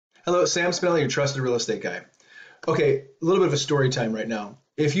Hello, Sam Spinelli, your trusted real estate guy. Okay, a little bit of a story time right now.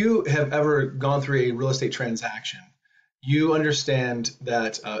 If you have ever gone through a real estate transaction, you understand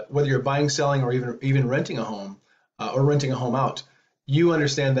that whether you're buying, selling, or even renting a home or renting a home out, you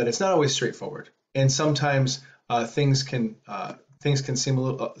understand that it's not always straightforward, and sometimes things can seem a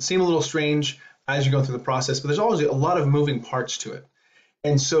little strange as you go through the process. But there's always a lot of moving parts to it.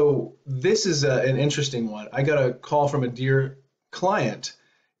 And so this is an interesting one. I got a call from a dear client,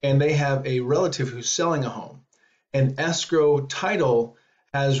 and they have a relative who's selling a home. And escrow title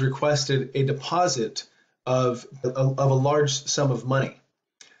has requested a deposit of a large sum of money.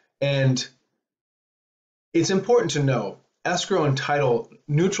 And it's important to know escrow and title,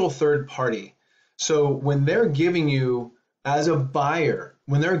 neutral third party. So when they're giving you, as a buyer,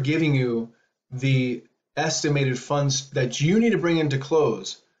 when they're giving you the estimated funds that you need to bring in to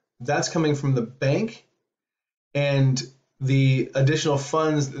close, that's coming from the bank and the additional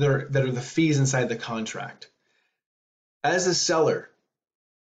funds that are the fees inside the contract. As a seller,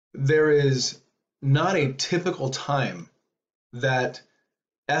 there is not a typical time that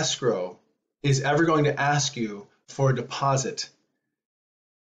escrow is ever going to ask you for a deposit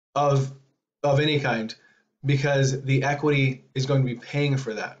of any kind, because the equity is going to be paying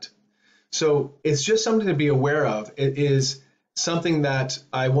for that. So it's just something to be aware of. It is something that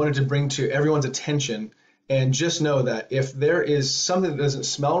I wanted to bring to everyone's attention, and just know that if there is something that doesn't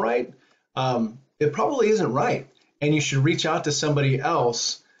smell right, it probably isn't right, and you should reach out to somebody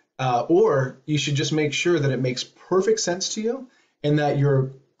else, or you should just make sure that it makes perfect sense to you and that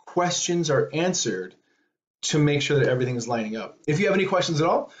your questions are answered to make sure that everything is lining up. If you have any questions at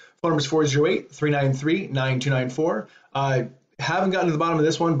all, phone number is 408-393-9294. I haven't gotten to the bottom of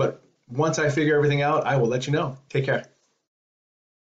this one, but once I figure everything out, I will let you know. Take care.